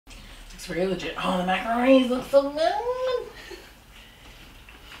Looks very legit. Oh, the macaronis look so good.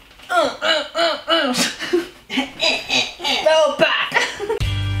 Go back.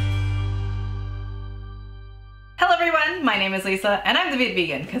 Hello everyone, my name is Lisa and I'm the Viet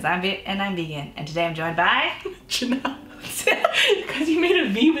Vegan because I'm Viet and I'm vegan, and today I'm joined by Janelle. Because you made a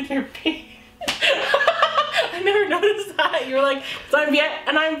V with your face. I never noticed that. You were like, so I'm Viet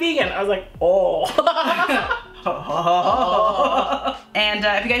and I'm vegan. I was like, oh. And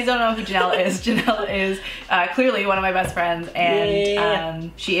if you guys don't know who Janelle is clearly one of my best friends,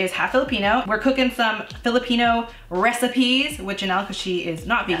 and she is half Filipino. We're cooking some Filipino recipes with Janelle because she is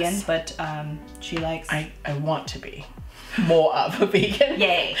not vegan, but she likes... I want to be more of a vegan.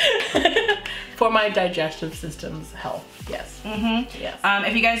 Yay. For my digestive system's health, yes. Yes.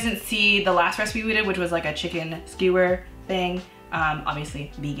 If you guys didn't see the last recipe we did, which was like a chicken skewer thing,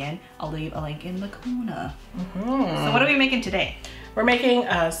 obviously vegan, I'll leave a link in the corner. So what are we making today? We're making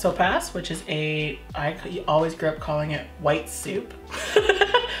sopas, which is I always grew up calling it white soup.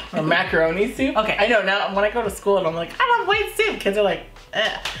 Or macaroni soup. Okay. I know, now when I go to school and I'm like, I love white soup, kids are like,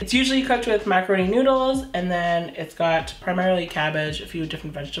 eh. It's usually cooked with macaroni noodles, and then it's got primarily cabbage, a few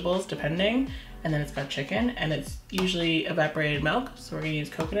different vegetables depending, and then it's got chicken, and it's usually evaporated milk, so we're gonna use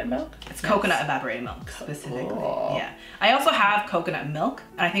coconut milk. It's coconut evaporated milk specifically. Yeah. I also have coconut milk,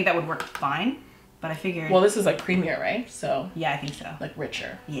 and I think that would work fine, but I figured... Well, this is like creamier, right? So yeah, I think so. like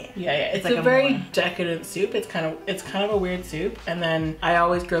richer. Yeah. Yeah, yeah. It's like a very decadent soup. It's kind of a weird soup. And then I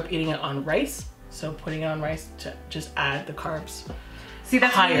always grew up eating it on rice, so putting it on rice to just add the carbs. See,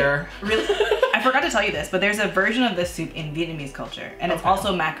 that's higher. Really, I forgot to tell you this, but there's a version of this soup in Vietnamese culture, and it's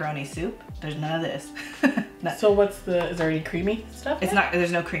also macaroni soup. There's none of this. So is there any creamy stuff? It's not,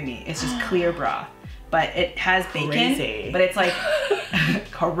 there's no creamy. It's just clear broth. But it has bacon, Crazy. but it's like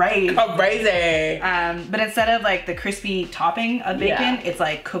crazy. Crazy. But instead of like the crispy topping of bacon, it's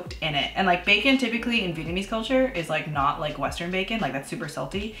like cooked in it. And like bacon typically in Vietnamese culture is like not like Western bacon, like that's super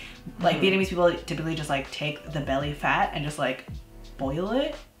salty. Like Vietnamese people typically just like take the belly fat and just like boil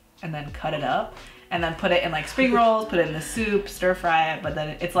it and then cut it up and then put it in like spring rolls, put it in the soup, stir fry it, but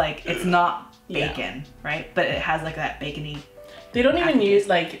then it's like, it's not bacon, right? But it has like that bacony. They don't even use,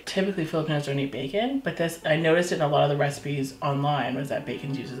 like, typically Filipinos don't eat bacon, but this, I noticed it in a lot of the recipes online, was that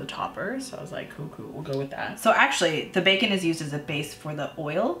bacon's used as a topper, so I was like, cool, we'll go with that. So actually, the bacon is used as a base for the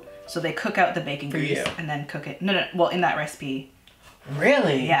oil, so they cook out the bacon grease and then cook it. No, well, in that recipe.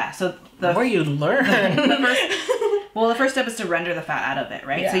 Really? Yeah, so the more you learn. The first step is to render the fat out of it,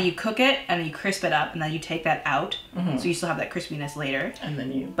 right? Yeah. So you cook it and you crisp it up and then you take that out. So you still have that crispiness later. And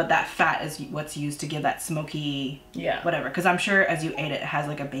then but that fat is what's used to give that smoky, whatever. Because I'm sure as you ate it, it has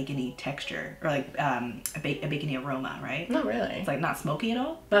like a bacony texture or like a bacony aroma, right? Not really. It's like not smoky at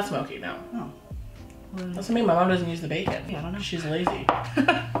all? Not smoky, no. Oh. That's what I mean, my mom doesn't use the bacon. Yeah, I don't know. She's lazy.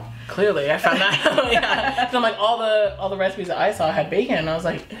 Clearly, I found that out. Yeah. And I'm like, all the recipes that I saw had bacon, and I was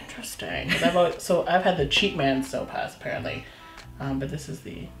like, interesting. I've had the cheap man sopas apparently, but this is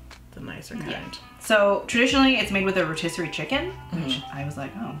the nicer kind. Yeah. So traditionally, it's made with a rotisserie chicken, which I was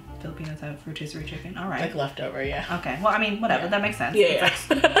like, oh, Filipinos have rotisserie chicken. All right. Like leftover, yeah. Okay. Well, I mean, whatever. That makes sense. Yeah. It's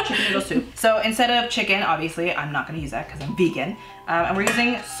like chicken noodle soup. So instead of chicken, obviously, I'm not going to use that because I'm vegan. And we're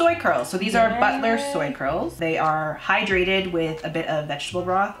using soy curls. So these are Butler soy curls. They are hydrated with a bit of vegetable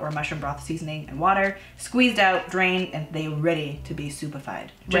broth or mushroom broth seasoning and water, squeezed out, drained, and they're ready to be soupified.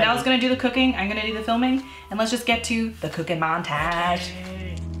 Janelle's going to do the cooking. I'm going to do the filming. And let's just get to the cooking montage.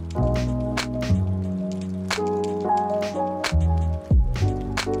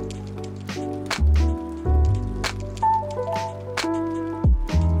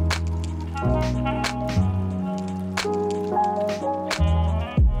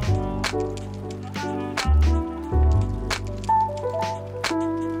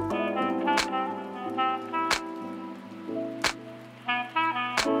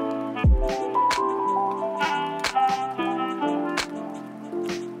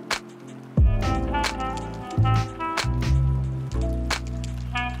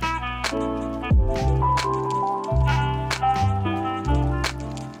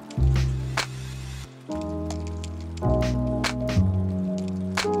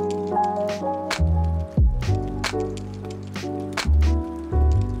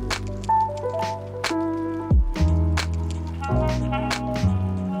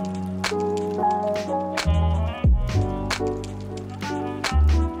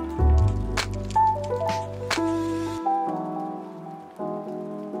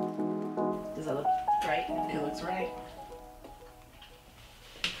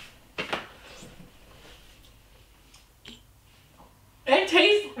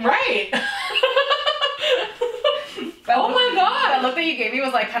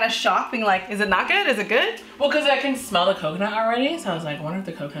 was like kind of shocked, being like, is it not good? Is it good? Well, because I can smell the coconut already, so I was like, I wonder if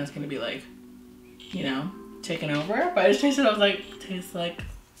the coconut's gonna be like, you know, taken over. But I just tasted it, I was like, tastes like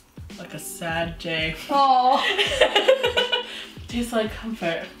a sad day. Oh. Tastes like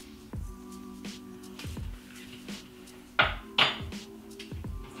comfort.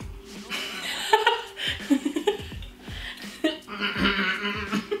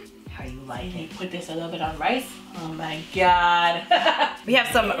 How you like it? Put this a little bit on rice. Oh my god. We have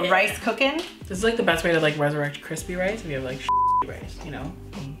some rice cooking. This is like the best way to like resurrect crispy rice if you have like rice, you know?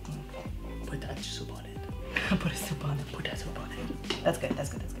 Put that soup on it. Put a soup on it. Put that soup on it. That's good, that's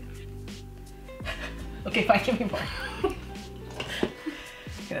good, that's good. Okay, fine, give me more. Okay,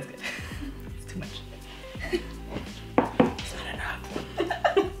 that's good. It's too much. It's not enough.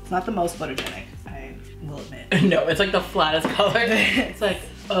 It's not the most photogenic, I will admit. No, it's like the flattest color. It's like,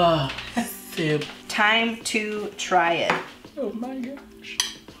 ugh, soup. Time to try it. Oh my gosh.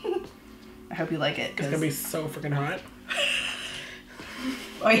 I hope you like it. It's gonna be so freaking hot.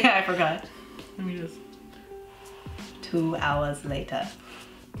 Oh yeah, I forgot. Let me just. 2 hours later.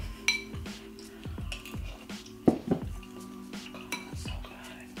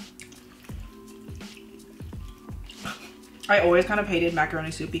 I always kind of hated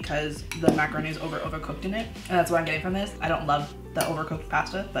macaroni soup because the macaroni is overcooked in it, and that's what I'm getting from this. I don't love the overcooked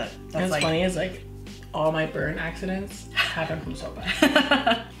pasta, but that's What's like funny is like all my burn accidents happen from sopa.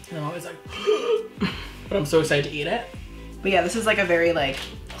 And I'm always like, but I'm so excited to eat it. But yeah, this is like a very like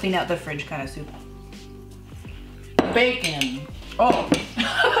clean out the fridge kind of soup. Bacon. Oh, the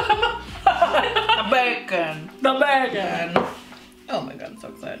bacon. The bacon. Oh my god, I'm so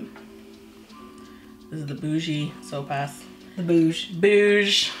excited. This is the bougie sopas. The bouge.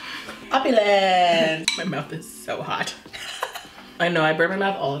 Bouge. Opulent. My mouth is so hot. I know, I burn my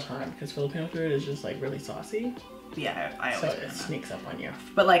mouth all the time because Filipino food is just like really saucy. Yeah, I So always it sneaks up on you.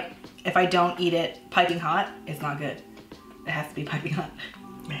 But like, if I don't eat it piping hot, it's not good. It has to be piping hot.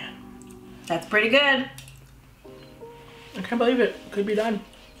 Man. That's pretty good. I can't believe it. Could be done.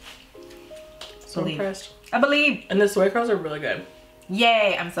 So Believe. impressed. I believe. And the soy curls are really good.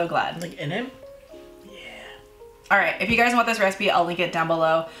 Yay, I'm so glad. Like in it. All right, if you guys want this recipe, I'll link it down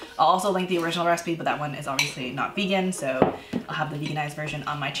below. I'll also link the original recipe, but that one is obviously not vegan, so I'll have the veganized version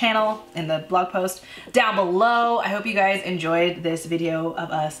on my channel in the blog post down below. I hope you guys enjoyed this video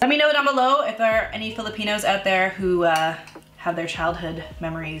of us. Let me know down below if there are any Filipinos out there who have their childhood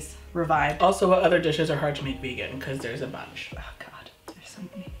memories revived. Also, what other dishes are hard to make vegan? Because there's a bunch. Oh God, there's so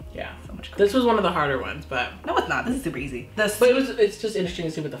many. Yeah. So much. This was one of the harder ones, but. No, it's not. This is super easy. But it's just interesting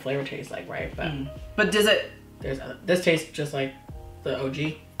to see what the flavor tastes like, right? But. But does it? This tastes just like the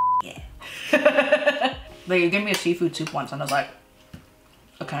OG. Yeah. Like, you gave me a seafood soup once and I was like,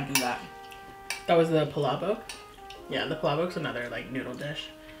 I can't do that. That was the palabok. Yeah, the palabok's another like noodle dish.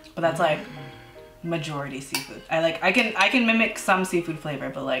 But that's like majority seafood. I can mimic some seafood flavor,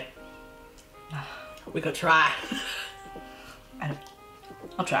 but like we could try.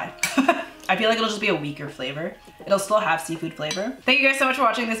 I'll try. I feel like it'll just be a weaker flavor. It'll still have seafood flavor. Thank you guys so much for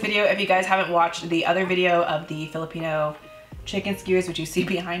watching this video. If you guys haven't watched the other video of the Filipino chicken skewers, which you see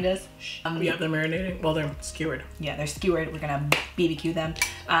behind us. Yeah, they're marinating. Well, they're skewered. Yeah, they're skewered. We're gonna BBQ them.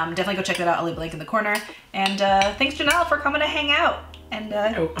 Definitely go check that out. I'll leave a link in the corner. And thanks Janelle for coming to hang out. And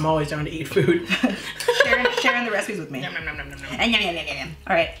I'm always down to eat food. sharing the recipes with me. Yum, yum, yum, yum, yum, yum. And yum.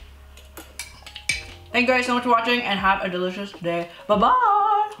 All right. Thank you guys so much for watching and have a delicious day.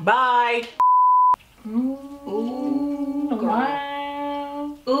 Bye-bye. Bye. Ooh, girl.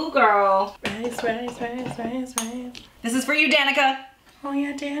 Wow. Ooh, girl. Rice. This is for you, Danica. Oh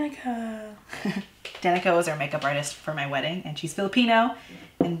yeah, Danica. Danica was our makeup artist for my wedding, and she's Filipino,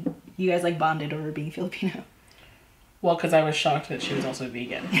 and you guys like bonded over being Filipino. Well, because I was shocked that she was also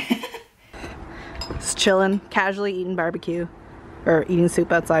vegan. Just chilling, casually eating barbecue, or eating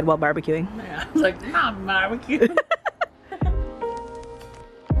soup outside while barbecuing. Yeah, I was like, not barbecue.